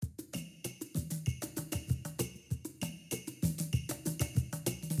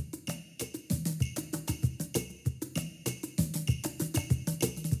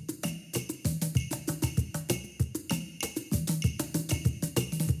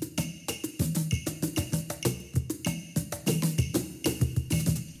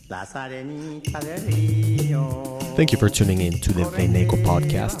Thank you for tuning in to the Veneco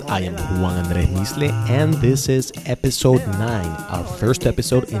podcast. I am Juan Andrés Misle, and this is episode 9, our first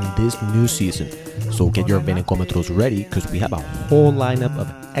episode in this new season. So get your Venecometros ready because we have a whole lineup of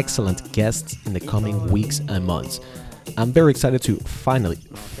excellent guests in the coming weeks and months. I'm very excited to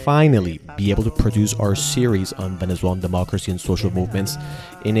finally be able to produce our series on Venezuelan democracy and social movements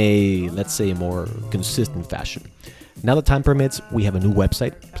in a, let's say, more consistent fashion. Now that time permits, we have a new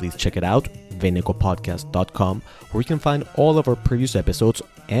website. Please check it out, venecopodcast.com, where you can find all of our previous episodes,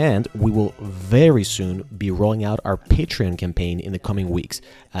 and we will very soon be rolling out our Patreon campaign in the coming weeks,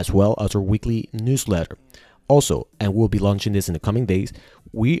 as well as our weekly newsletter. Also, and we'll be launching this in the coming days,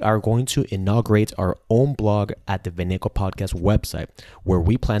 we are going to inaugurate our own blog at the Veneco Podcast website, where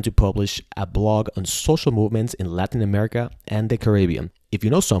we plan to publish a blog on social movements in Latin America and the Caribbean. If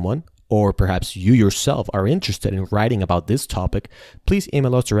you know someone, or perhaps you yourself are interested in writing about this topic, please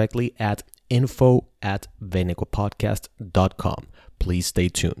email us directly at info@venecopodcast.com. Please stay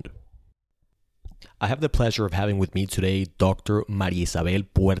tuned. I have the pleasure of having with me today Dr. Maria Isabel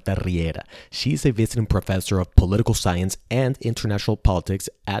Puerta Riera. She's a visiting professor of political science and international politics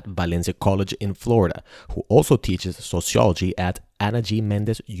at Valencia College in Florida, who also teaches sociology at Ana G.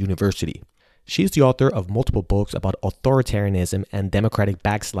 Mendez University. She's the author of multiple books about authoritarianism and democratic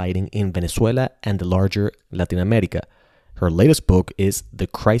backsliding in Venezuela and the larger Latin America. Her latest book is The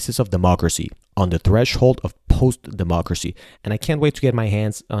Crisis of Democracy, On the Threshold of Post-Democracy, and I can't wait to get my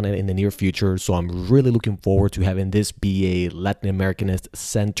hands on it in the near future, so I'm really looking forward to having this be a Latin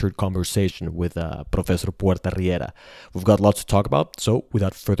Americanist-centered conversation with Professor Puerta Riera. We've got lots to talk about, so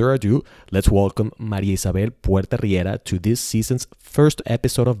without further ado, let's welcome Maria Isabel Puerta Riera to this season's first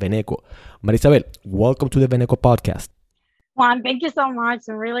episode of Veneco. Maria Isabel, welcome to the Veneco podcast. Juan, thank you so much.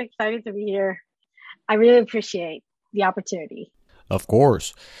 I'm really excited to be here. I really appreciate the opportunity. Of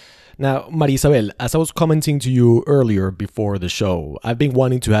course. Now, Maria Isabel, as I was commenting to you earlier before the show, I've been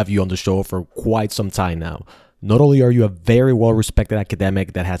wanting to have you on the show for quite some time now. Not only are you a very well-respected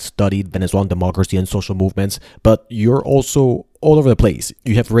academic that has studied Venezuelan democracy and social movements, but you're also all over the place.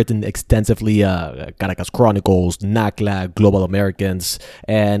 You have written extensively Caracas Chronicles, NACLA, Global Americans,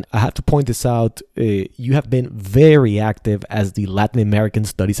 and I have to point this out, you have been very active as the Latin American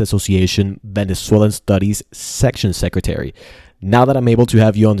Studies Association Venezuelan Studies Section Secretary. Now that I'm able to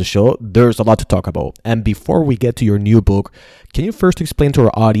have you on the show, there's a lot to talk about. And before we get to your new book, can you first explain to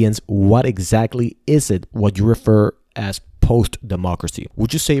our audience what exactly is it, what you refer as post-democracy?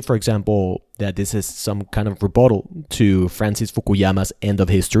 Would you say, for example, that this is some kind of rebuttal to Francis Fukuyama's end of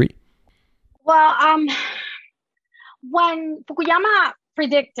history? Well, when Fukuyama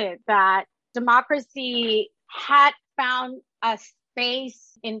predicted that democracy had found a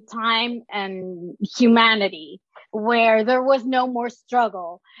space in time and humanity where there was no more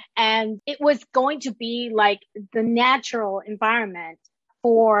struggle, and it was going to be like the natural environment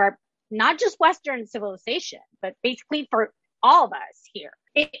for not just Western civilization, but basically for all of us here.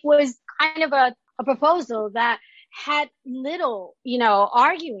 It was kind of a proposal that had little,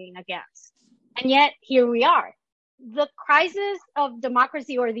 arguing against. And yet here we are. The crisis of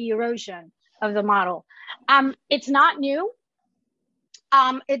democracy, or the erosion of the model, it's not new.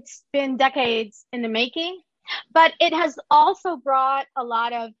 It's been decades in the making. But it has also brought a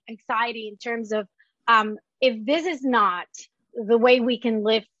lot of anxiety in terms of if this is not the way we can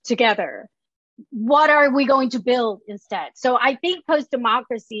live together, what are we going to build instead? So I think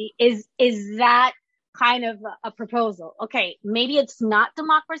post-democracy is that kind of a proposal. Okay, maybe it's not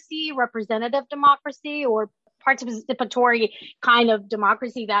democracy, representative democracy, or participatory kind of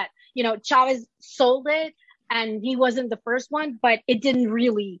democracy that, Chavez sold it and he wasn't the first one, but it didn't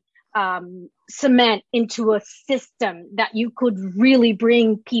really cement into a system that you could really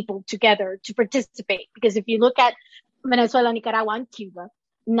bring people together to participate. Because if you look at Venezuela, Nicaragua, and Cuba,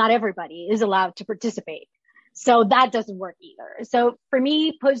 not everybody is allowed to participate. So that doesn't work either. So for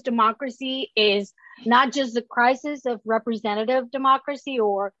me, post-democracy is not just the crisis of representative democracy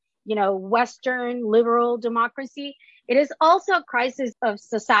or, Western liberal democracy. It is also a crisis of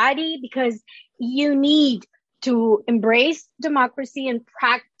society, because you need to embrace democracy and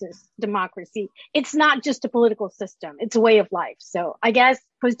practice democracy. It's not just a political system. It's a way of life. So I guess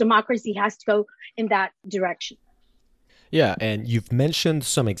post-democracy has to go in that direction. Yeah, and you've mentioned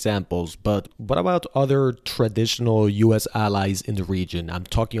some examples, but what about other traditional U.S. allies in the region? I'm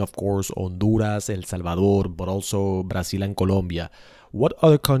talking, of course, Honduras, El Salvador, but also Brazil and Colombia. What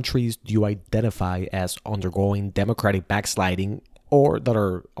other countries do you identify as undergoing democratic backsliding or that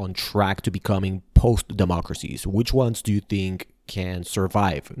are on track to becoming post-democracies? Which ones do you think can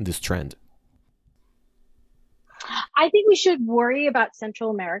survive this trend? I think we should worry about Central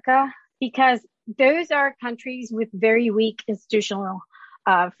America because those are countries with very weak institutional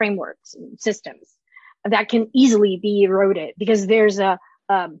frameworks and systems that can easily be eroded because there's a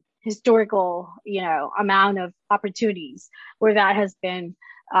historical, amount of opportunities where that has been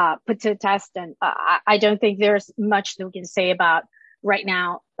put to test. And I don't think there's much that we can say about right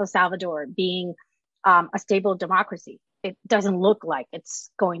now El Salvador being a stable democracy. It doesn't look like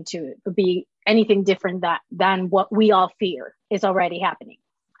it's going to be anything different than what we all fear is already happening.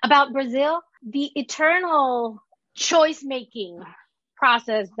 About Brazil, the eternal choice-making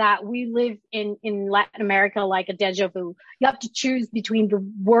process that we live in Latin America, like a deja vu. You have to choose between the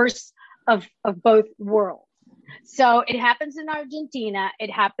worst of both worlds. So it happens in Argentina.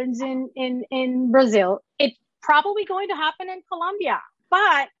 It happens in Brazil. It's probably going to happen in Colombia.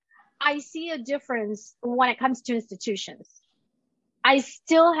 But I see a difference when it comes to institutions. I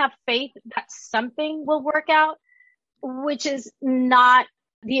still have faith that something will work out, which is not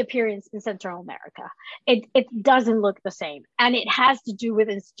the appearance in Central America. It doesn't look the same. And it has to do with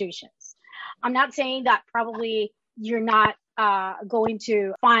institutions. I'm not saying that probably you're not going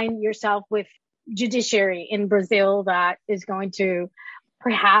to find yourself with judiciary in Brazil that is going to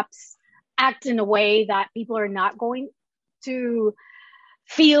perhaps act in a way that people are not going to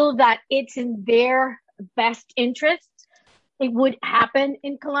feel that it's in their best interest. It would happen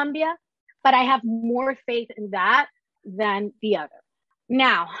in Colombia, but I have more faith in that than the other.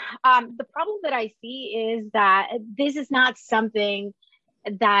 Now, the problem that I see is that this is not something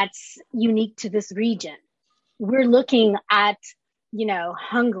that's unique to this region. We're looking at,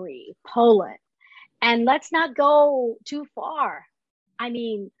 Hungary, Poland, and let's not go too far. I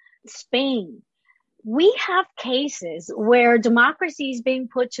mean, Spain. We have cases where democracy is being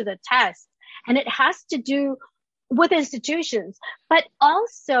put to the test, and it has to do with institutions, but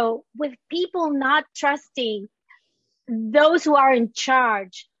also with people not trusting those who are in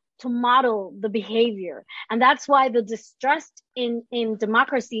charge to model the behavior. And that's why the distrust in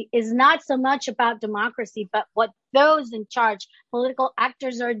democracy is not so much about democracy, but what those in charge, political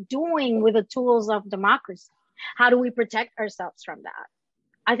actors, are doing with the tools of democracy. How do we protect ourselves from that?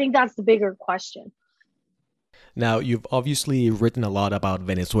 I think that's the bigger question. Now, you've obviously written a lot about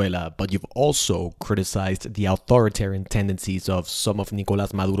Venezuela, but you've also criticized the authoritarian tendencies of some of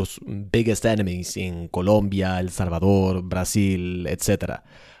Nicolás Maduro's biggest enemies in Colombia, El Salvador, Brazil, etc.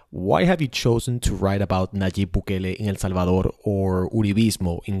 Why have you chosen to write about Nayib Bukele in El Salvador or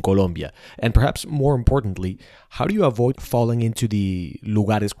Uribismo in Colombia? And perhaps more importantly, how do you avoid falling into the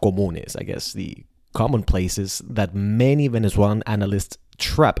lugares comunes, I guess, the commonplaces that many Venezuelan analysts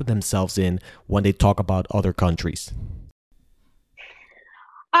trap themselves in when they talk about other countries?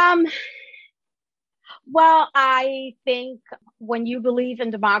 Well, I think when you believe in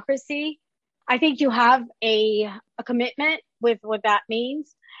democracy, I think you have a commitment with what that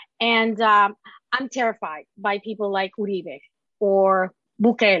means. And I'm terrified by people like Uribe or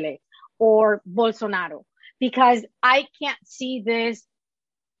Bukele or Bolsonaro, because I can't see this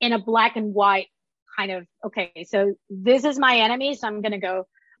in a black and white kind of, okay, so this is my enemy, so I'm going to go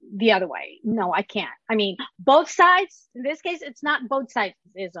the other way. No, I can't. I mean, both sides, in this case, it's not both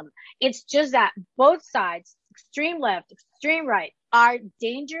sidesism. It's just that both sides, extreme left, extreme right, are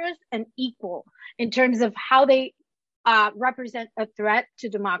dangerous and equal in terms of how they represent a threat to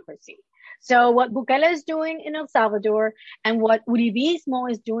democracy. So what Bukele is doing in El Salvador and what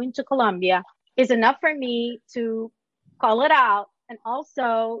Uribismo is doing to Colombia is enough for me to call it out, and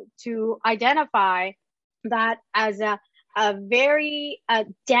also to identify that as a very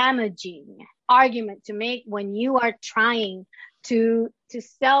damaging argument to make when you are trying to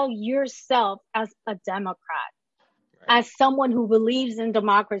sell yourself as a Democrat, as someone who believes in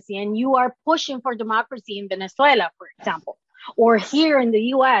democracy, and you are pushing for democracy in Venezuela, for example, or here in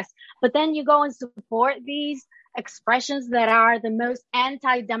the US, but then you go and support these expressions that are the most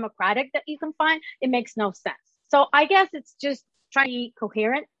anti-democratic that you can find. It makes no sense. So I guess it's just trying to be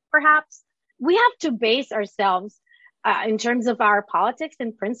coherent, perhaps. We have to base ourselves in terms of our politics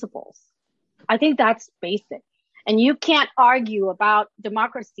and principles. I think that's basic. And you can't argue about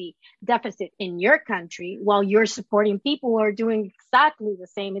democracy deficit in your country while you're supporting people who are doing exactly the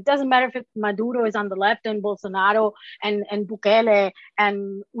same. It doesn't matter if Maduro is on the left and Bolsonaro and Bukele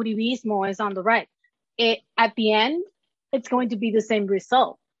and Uribismo is on the right. At the end, it's going to be the same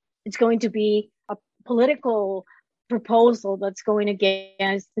result. It's going to be a political proposal that's going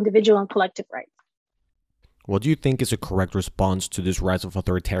against individual and collective rights. What do you think is a correct response to this rise of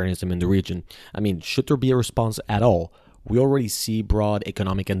authoritarianism in the region? I mean, should there be a response at all? We already see broad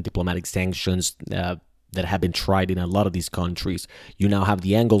economic and diplomatic sanctions that have been tried in a lot of these countries. You now have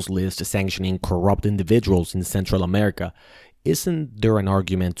the Angles list sanctioning corrupt individuals in Central America. Isn't there an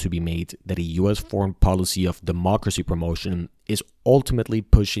argument to be made that a U.S. foreign policy of democracy promotion is ultimately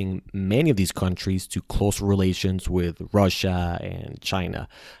pushing many of these countries to close relations with Russia and China?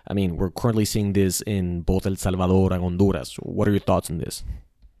 I mean, we're currently seeing this in both El Salvador and Honduras. What are your thoughts on this?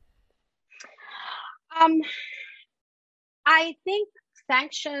 I think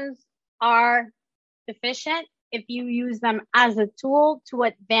sanctions are efficient if you use them as a tool to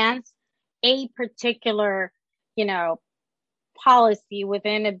advance a particular, policy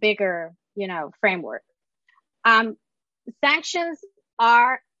within a bigger, framework. Sanctions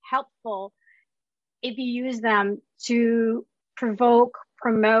are helpful if you use them to promote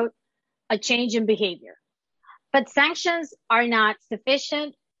a change in behavior. But sanctions are not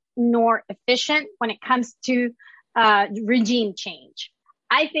sufficient nor efficient when it comes to regime change.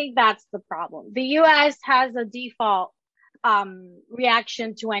 I think that's the problem. The U.S. has a default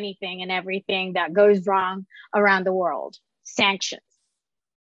reaction to anything and everything that goes wrong around the world. Sanctions.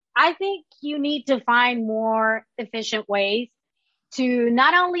 I think you need to find more efficient ways to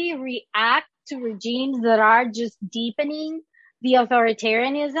not only react to regimes that are just deepening the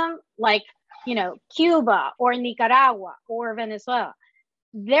authoritarianism, like, Cuba or Nicaragua or Venezuela.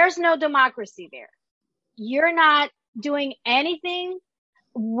 There's no democracy there. You're not doing anything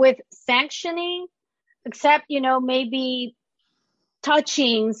with sanctioning except, maybe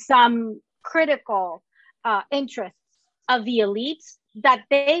touching some critical interests of the elites that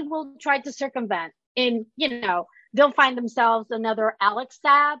they will try to circumvent in, they'll find themselves another Alex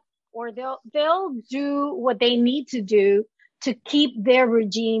Saab, or they'll do what they need to do to keep their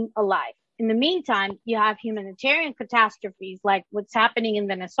regime alive. In the meantime, you have humanitarian catastrophes like what's happening in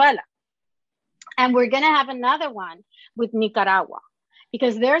Venezuela. And we're going to have another one with Nicaragua,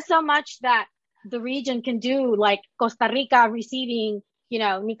 because there's so much that the region can do, like Costa Rica receiving,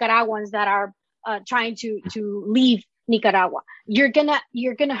 Nicaraguans that are trying to leave Nicaragua. You're gonna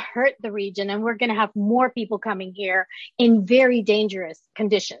hurt the region, and we're gonna have more people coming here in very dangerous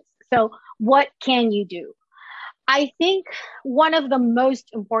conditions. So what can you do? I think one of the most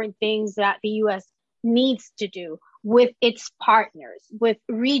important things that the U.S. needs to do with its partners, with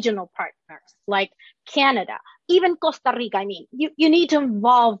regional partners like Canada, even Costa Rica, you need to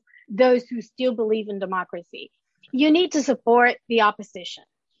involve those who still believe in democracy. You need to support the opposition.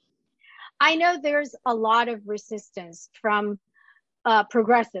 I know there's a lot of resistance from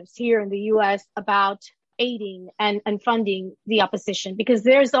progressives here in the U.S. about aiding and funding the opposition, because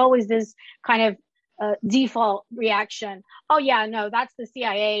there's always this kind of default reaction. Oh yeah, no, that's the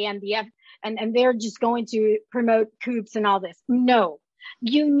CIA and and they're just going to promote coups and all this. No,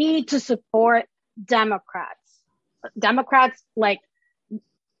 you need to support Democrats like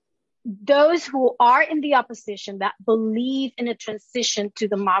those who are in the opposition that believe in a transition to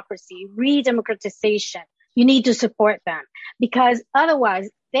democracy, redemocratization. You need to support them, because otherwise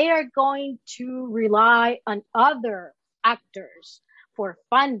they are going to rely on other actors for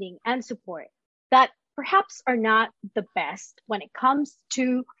funding and support that perhaps are not the best when it comes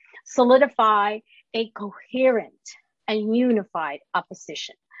to solidify a coherent and unified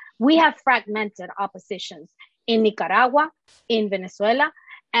opposition. We have fragmented oppositions in Nicaragua, in Venezuela,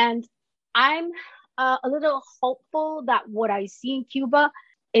 and I'm a little hopeful that what I see in Cuba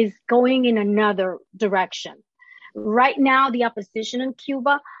is going in another direction. Right now, the opposition in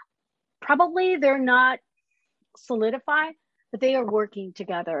Cuba, probably they're not solidified, but they are working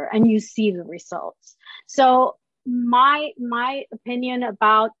together, and you see the results. So my opinion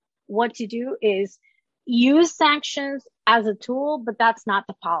about what to do is use sanctions as a tool, but that's not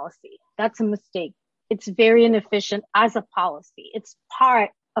the policy. That's a mistake. It's very inefficient as a policy. It's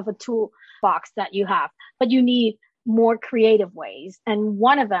part of a toolbox that you have, but you need more creative ways. And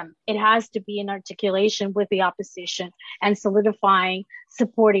one of them, it has to be in articulation with the opposition and solidifying,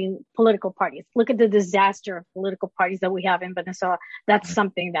 supporting political parties. Look at the disaster of political parties that we have in Venezuela. That's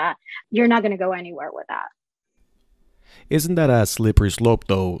something that you're not going to go anywhere with that. Isn't that a slippery slope,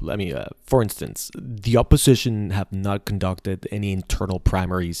 though? I mean, for instance, the opposition have not conducted any internal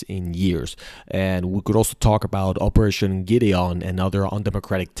primaries in years. And we could also talk about Operation Gideon and other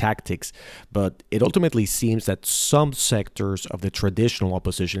undemocratic tactics. But it ultimately seems that some sectors of the traditional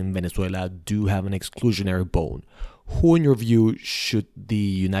opposition in Venezuela do have an exclusionary bone. Who, in your view, should the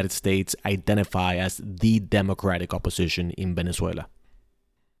United States identify as the democratic opposition in Venezuela?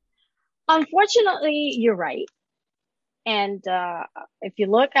 Unfortunately, you're right. And if you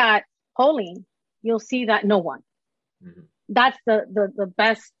look at polling, you'll see that no one. Mm-hmm. That's the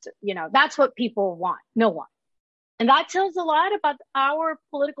best, that's what people want. No one. And that tells a lot about our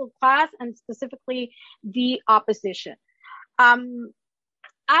political class and specifically the opposition. I've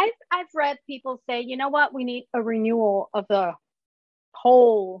read people say, you know what, we need a renewal of the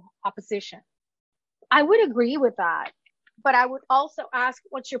whole opposition. I would agree with that, but I would also ask,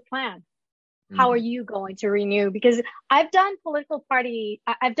 what's your plan? How are you going to renew? Because I've done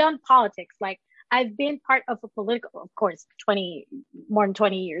I've done politics. Like I've been part of a political, of course, more than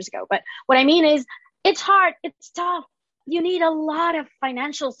 20 years ago. But what I mean is it's hard. It's tough. You need a lot of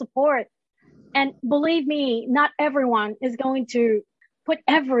financial support. And believe me, not everyone is going to put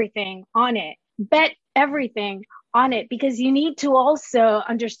everything on it, bet everything on it, because you need to also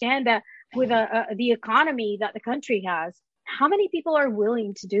understand that with the economy that the country has, how many people are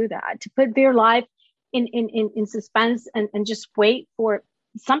willing to do that, to put their life in suspense and just wait for it?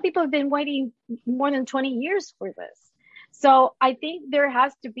 Some people have been waiting more than 20 years for this. So I think there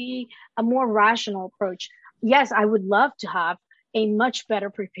has to be a more rational approach. Yes, I would love to have a much better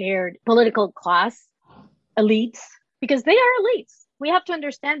prepared political class, elites, because they are elites. We have to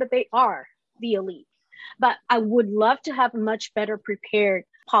understand that they are the elite. But I would love to have much better prepared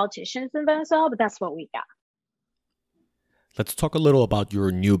politicians in Venezuela, but that's what we got. Let's talk a little about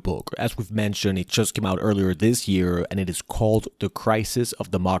your new book. As we've mentioned, it just came out earlier this year, and it is called The Crisis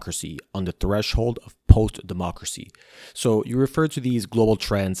of Democracy on the Threshold of Post-Democracy. So you refer to these global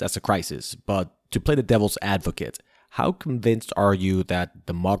trends as a crisis, but to play the devil's advocate, how convinced are you that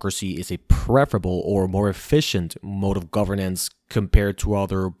democracy is a preferable or more efficient mode of governance compared to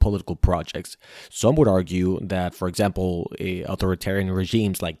other political projects? Some would argue that, for example, authoritarian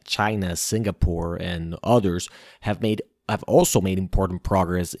regimes like China, Singapore, and others have also made important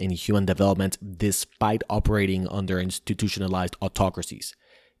progress in human development despite operating under institutionalized autocracies.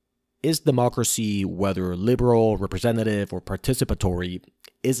 Is democracy, whether liberal, representative, or participatory,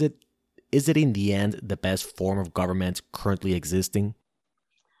 is it in the end the best form of government currently existing?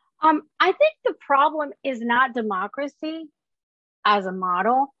 I think the problem is not democracy as a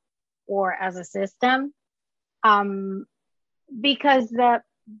model or as a system, because the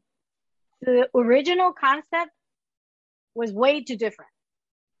original concept was way too different.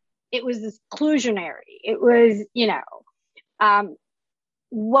 It was exclusionary. It was,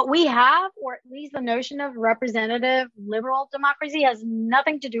 what we have, or at least the notion of representative liberal democracy, has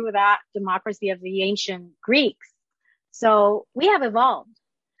nothing to do with that democracy of the ancient Greeks. So we have evolved.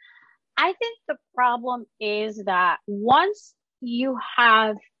 I think the problem is that once you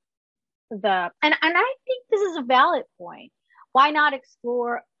have and I think this is a valid point, why not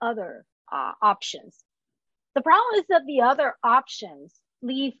explore other options? The problem is that the other options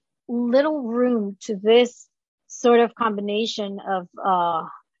leave little room to this sort of combination of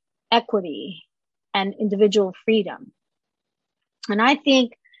equity and individual freedom. And I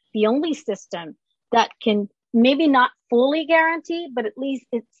think the only system that can maybe not fully guarantee, but at least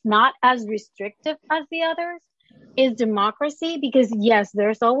it's not as restrictive as the others, is democracy. Because yes,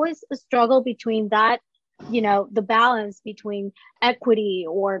 there's always a struggle between that, the balance between equity,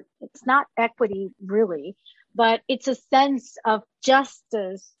 or it's not equity really, but it's a sense of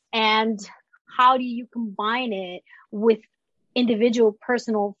justice, and how do you combine it with individual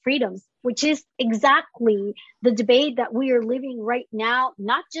personal freedoms, which is exactly the debate that we are living right now,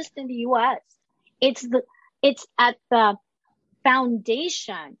 not just in the US. It's at the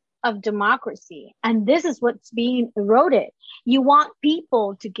foundation of democracy. And this is what's being eroded. You want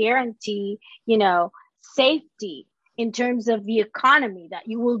people to guarantee, safety in terms of the economy, that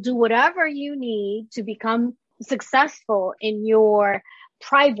you will do whatever you need to become successful in your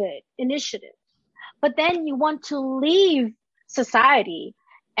private initiative. But then you want to leave society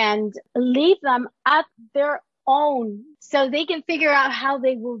and leave them at their own so they can figure out how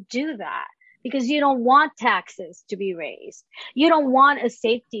they will do that. Because you don't want taxes to be raised. You don't want a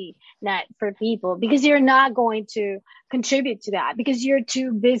safety net for people, because you're not going to contribute to that, because you're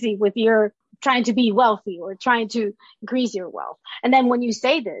too busy with your trying to be wealthy or trying to increase your wealth. And then when you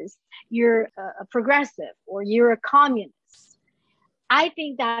say this, you're a progressive or you're a communist. I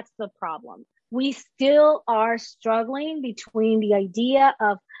think that's the problem. We still are struggling between the idea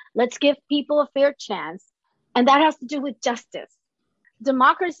of let's give people a fair chance, and that has to do with justice.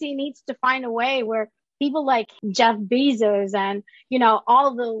 Democracy needs to find a way where people like Jeff Bezos and,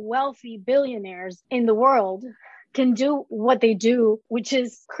 all the wealthy billionaires in the world can do what they do, which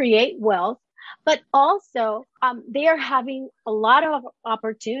is create wealth. But also, they are having a lot of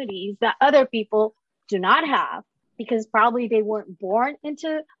opportunities that other people do not have, because probably they weren't born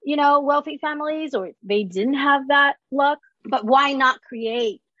into, wealthy families, or they didn't have that luck. But why not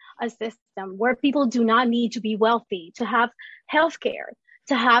create a system where people do not need to be wealthy to have healthcare,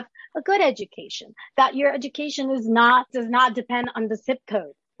 to have a good education, that your education does not depend on the zip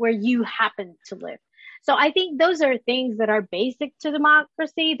code where you happen to live. So I think those are things that are basic to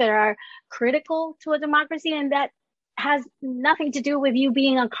democracy, that are critical to a democracy, and that has nothing to do with you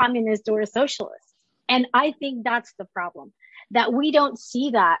being a communist or a socialist. And I think that's the problem, that we don't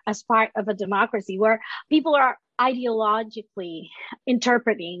see that as part of a democracy where people are ideologically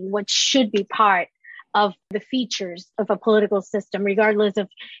interpreting what should be part of the features of a political system, regardless of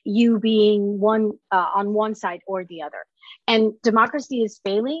you being on one side or the other. And democracy is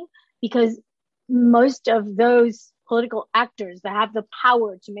failing because most of those political actors that have the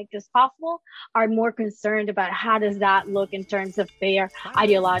power to make this possible are more concerned about how does that look in terms of their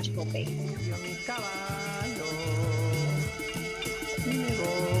ideological base.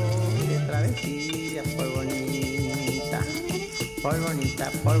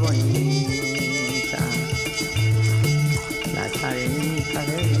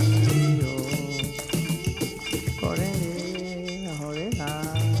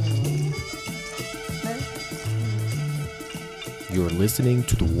 You're listening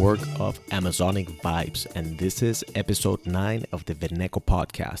to the work of Amazonic Vibes, and this is episode 9 of the Veneco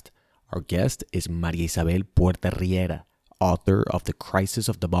podcast. Our guest is Maria Isabel Puerta Riera, author of The Crisis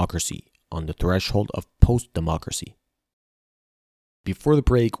of Democracy, On the Threshold of Post-Democracy. Before the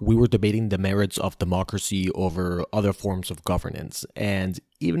break, we were debating the merits of democracy over other forms of governance, and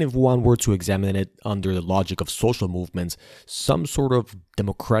even if one were to examine it under the logic of social movements, some sort of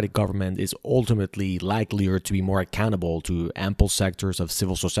democratic government is ultimately likelier to be more accountable to ample sectors of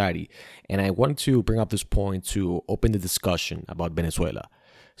civil society. And I wanted to bring up this point to open the discussion about Venezuela.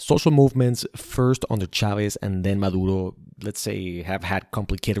 Social movements, first under Chavez and then Maduro, let's say, have had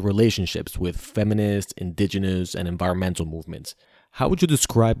complicated relationships with feminist, indigenous, and environmental movements. How would you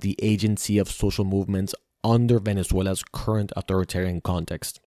describe the agency of social movements under Venezuela's current authoritarian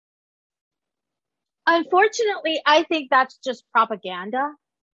context? Unfortunately, I think that's just propaganda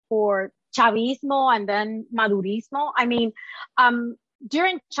for Chavismo and then Madurismo. I mean,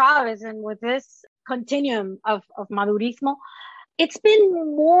 during Chavez and with this continuum of Madurismo, it's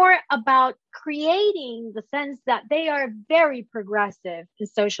been more about creating the sense that they are very progressive in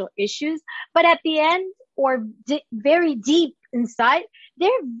social issues, but at the end, or very deep inside, they're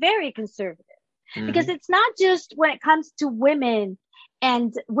very conservative. Mm-hmm. Because it's not just when it comes to women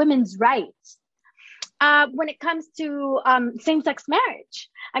and women's rights. When it comes to same-sex marriage,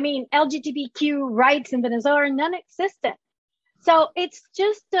 I mean, LGBTQ rights in Venezuela are non-existent. So it's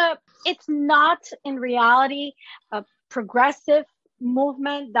just, it's not in reality a progressive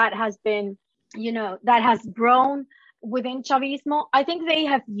movement that has been, that has grown within Chavismo. I think they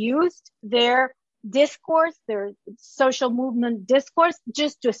have used their discourse, their social movement discourse,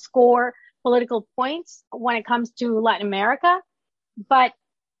 just to score political points when it comes to Latin America. But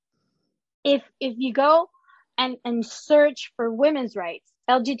if you go and search for women's rights,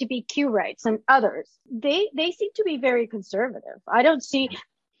 LGBTQ rights, and others, they seem to be very conservative. I don't see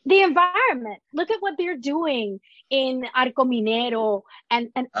the environment. Look at what they're doing in Arco Minero and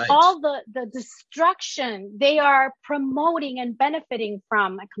nice. All the destruction they are promoting and benefiting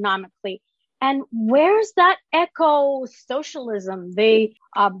from economically. And where's that eco-socialism they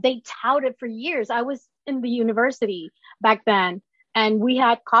touted for years? I was in the university back then, and we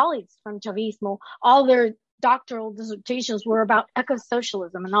had colleagues from Chavismo. All their doctoral dissertations were about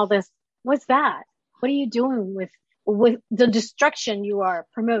eco-socialism and all this. What's that? What are you doing with the destruction you are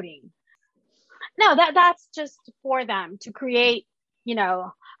promoting? No, that's just for them to create,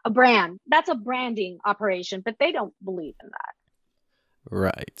 a brand. That's a branding operation, but they don't believe in that.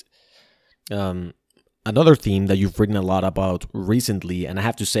 Right. Another theme that you've written a lot about recently, and I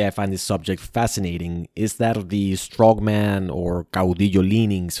have to say I find this subject fascinating, is that of the strongman or caudillo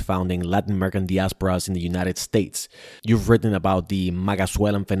leanings found in Latin American diasporas in the United States. You've written about the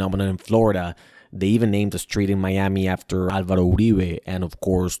Venezuelan phenomenon in Florida. They even named a street in Miami after Álvaro Uribe, and of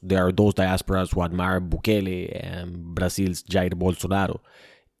course there are those diasporas who admire Bukele and Brazil's Jair Bolsonaro.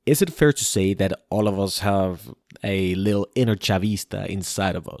 Is it fair to say that all of us have a little inner Chavista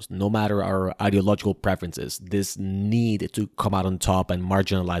inside of us, no matter our ideological preferences, this need to come out on top and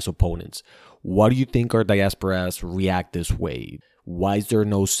marginalize opponents? Why do you think our diasporas react this way? Why is there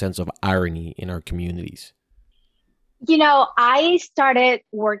no sense of irony in our communities? I started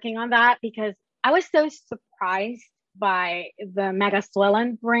working on that because I was so surprised by the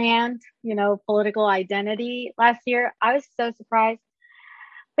Venezuelan brand, political identity last year. I was so surprised.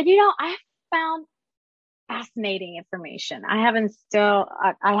 But, I found fascinating information. I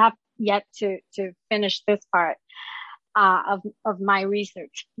have yet to finish this part of my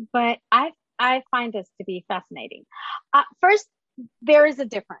research, but I find this to be fascinating. First, there is a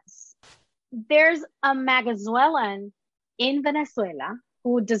difference. There's a Venezuelan in Venezuela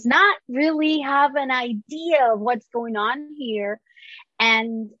who does not really have an idea of what's going on here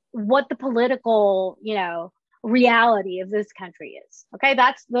and what the political, reality of this country is. Okay,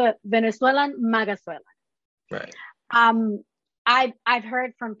 that's the Venezuelan Venezuelan. Right. I've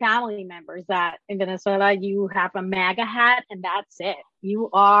heard from family members that in Venezuela you have a MAGA hat and that's it. You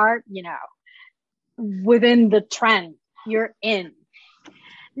are, within the trend. You're in.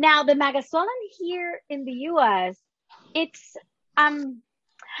 Now the Venezuelan here in the U.S., it's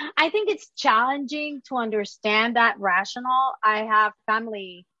I think it's challenging to understand that rationale. I have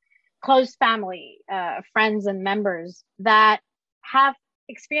close family, friends and members that have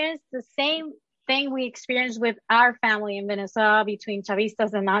experienced the same thing we experienced with our family in Venezuela between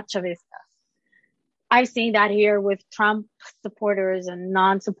Chavistas and not Chavistas. I've seen that here with Trump supporters and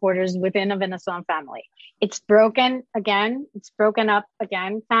non-supporters within a Venezuelan family. It's broken again. It's broken up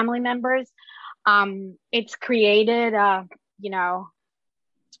again, family members. It's created,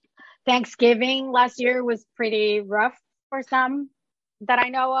 Thanksgiving last year was pretty rough for some that I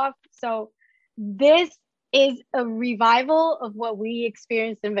know of. So this is a revival of what we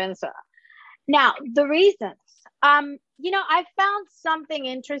experienced in Venezuela. Now, the reasons, I found something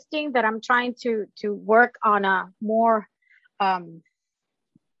interesting that I'm trying to work on a more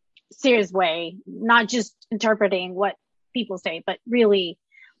serious way, not just interpreting what people say, but really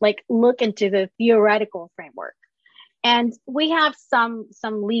look into the theoretical framework. And we have some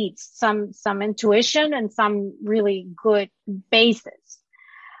leads, some intuition, and some really good basis.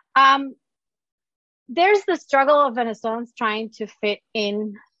 There's the struggle of Venezuelans trying to fit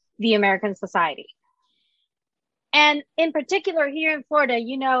in the American society. And in particular here in Florida,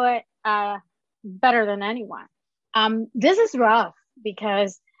 you know it better than anyone. This is rough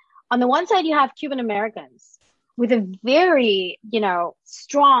because on the one side, you have Cuban Americans with a very,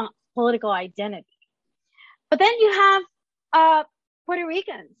 strong political identity. But then you have Puerto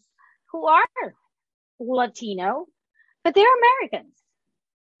Ricans who are Latino, but they're Americans.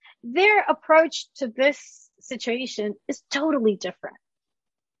 Their approach to this situation is totally different.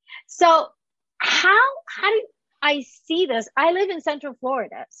 So how do I see this? I live in Central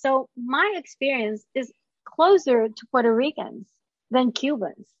Florida, so my experience is closer to Puerto Ricans than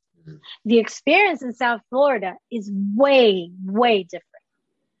Cubans. Mm-hmm. The experience in South Florida is way, way different.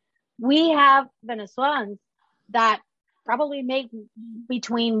 We have Venezuelans that probably make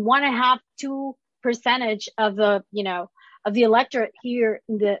between 1.5-2% of the, of the electorate here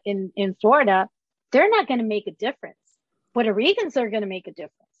in Florida. They're not going to make a difference. Puerto Ricans are going to make a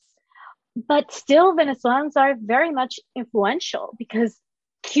difference. But still, Venezuelans are very much influential because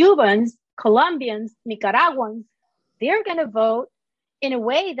Cubans, Colombians, Nicaraguans, they're going to vote in a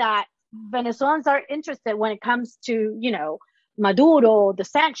way that Venezuelans are interested when it comes to, Maduro, the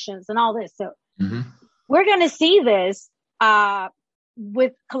sanctions and all this. So we're going to see this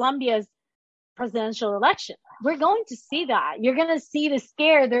with Colombia's presidential election. We're going to see that. You're going to see the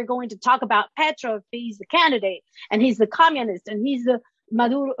scare. They're going to talk about Petro if he's the candidate and he's the communist and he's the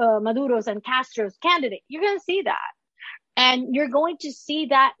Maduro's and Castro's candidate. You're going to see that. And you're going to see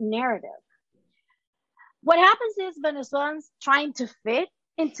that narrative. What happens is Venezuelans trying to fit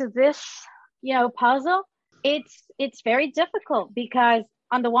into this, puzzle. It's very difficult because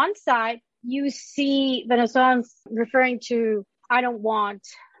on the one side, you see Venezuelans referring to, I don't want,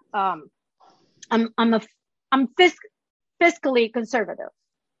 I'm fiscally conservative.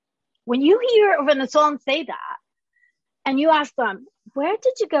 When you hear Venezuelans say that, and you ask them, where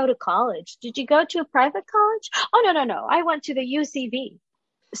did you go to college? Did you go to a private college? Oh, no. I went to the UCV.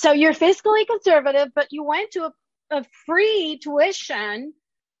 So you're fiscally conservative, but you went to a free tuition,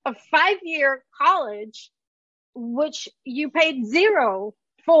 a 5-year college, which you paid $0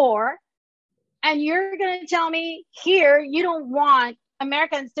 for. And you're going to tell me here, you don't want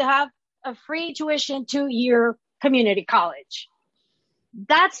Americans to have a free tuition 2-year community college.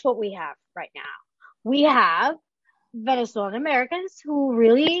 That's what we have right now. We have Venezuelan Americans who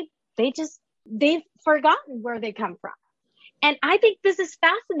really, they've forgotten where they come from. And I think this is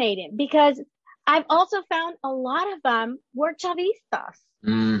fascinating because I've also found a lot of them were Chavistas.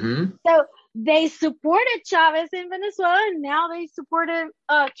 Mm-hmm. So they supported Chavez in Venezuela and now they supported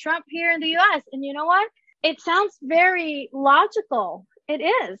Trump here in the U.S. And you know what? It sounds very logical. It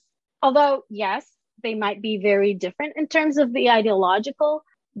is. Although, yes, they might be very different in terms of the ideological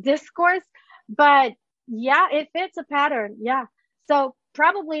discourse. But yeah, it fits a pattern. Yeah. So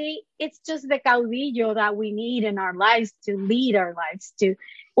probably it's just the caudillo that we need in our lives to lead our lives, to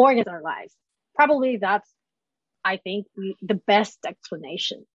organize our lives. Probably that's, I think, the best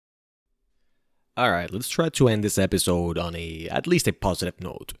explanation. All right, let's try to end this episode on at least a positive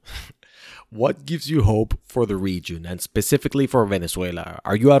note. What gives you hope for the region and specifically for Venezuela?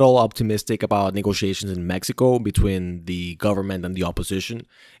 Are you at all optimistic about negotiations in Mexico between the government and the opposition?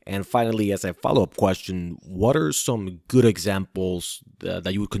 And finally, as a follow-up question, what are some good examples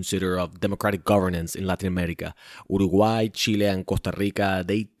that you would consider of democratic governance in Latin America? Uruguay, Chile, and Costa Rica,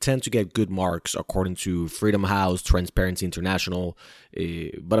 they tend to get good marks according to Freedom House, Transparency International.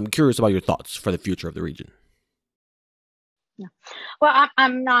 But I'm curious about your thoughts for the future of the region. Yeah. Well,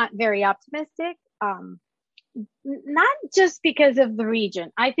 I'm not very optimistic, not just because of the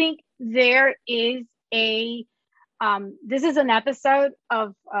region. I think there is this is an episode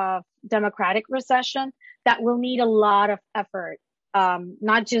of democratic recession that will need a lot of effort,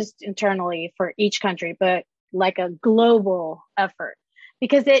 not just internally for each country, but like a global effort,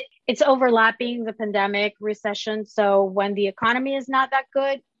 because it's overlapping the pandemic recession. So when the economy is not that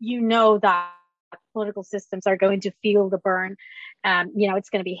good, that political systems are going to feel the burn. It's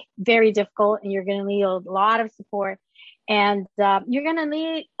going to be very difficult, and you're going to need a lot of support, and you're going to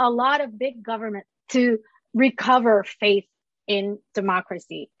need a lot of big government to recover faith in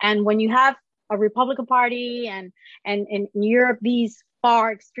democracy. And when you have a Republican Party and in Europe, these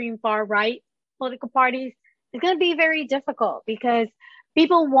extreme far right political parties, it's going to be very difficult because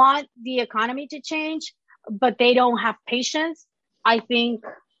people want the economy to change, but they don't have patience. I think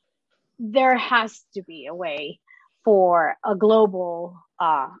there has to be a way for a global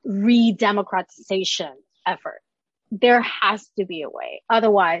re-democratization effort. There has to be a way.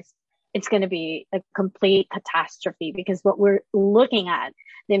 Otherwise, it's going to be a complete catastrophe, because what we're looking at,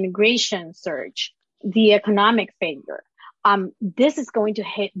 the immigration surge, the economic failure, this is going to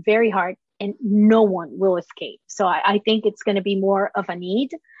hit very hard and no one will escape. So I think it's going to be more of a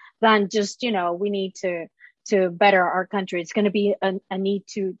need than just, we need to better our country. It's going to be a need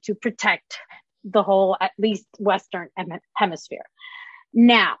to protect the whole, at least Western hemisphere.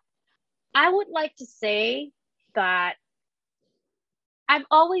 Now, I would like to say that I've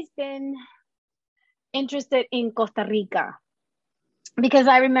always been interested in Costa Rica, because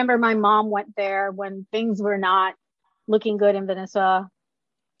I remember my mom went there when things were not looking good in Venezuela.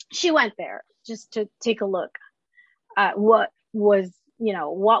 She went there just to take a look at what was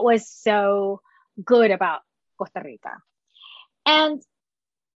so good about Costa Rica. And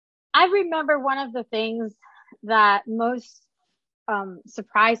I remember one of the things that most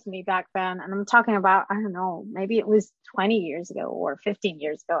surprised me back then, and I'm talking about, I don't know, maybe it was 20 years ago or 15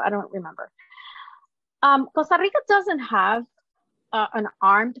 years ago, I don't remember. Costa Rica doesn't have an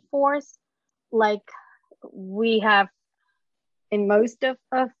armed force like we have in most of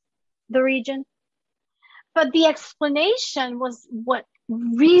the region. But the explanation was what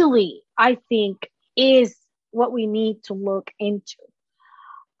really, I think, is what we need to look into.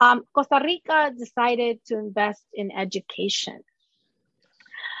 Costa Rica decided to invest in education.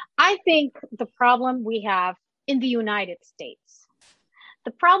 I think the problem we have in the United States,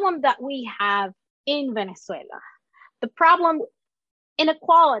 the problem that we have in Venezuela, the problem,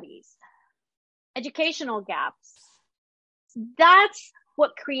 inequalities, educational gaps, that's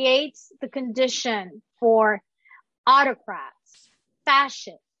what creates the condition for autocrats,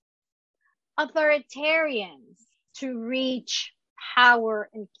 fascists, authoritarians to reach power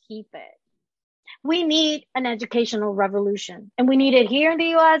and keep it. We need an educational revolution, and we need it here in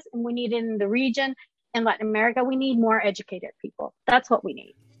the US, and we need it in the region, in Latin America. We need more educated people. That's what we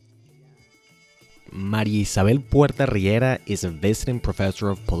need. Maria Isabel Puerta Riera is a visiting professor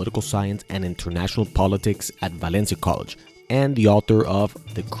of political science and international politics at Valencia College, and the author of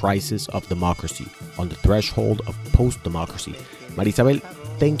The Crisis of Democracy, On the Threshold of Post-Democracy. Maria Isabel,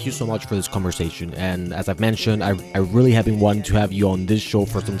 thank you so much for this conversation. And as I've mentioned, I really have been wanting to have you on this show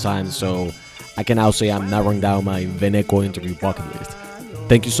for some time, so I can now say I'm narrowing down my Veneco interview bucket list.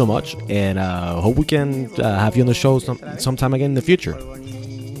 Thank you so much, and hope we can have you on the show sometime again in the future.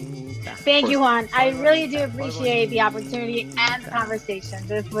 Thank you, Juan. I really do appreciate the opportunity and the conversation.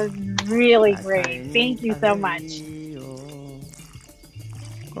 This was really great. Thank you so much.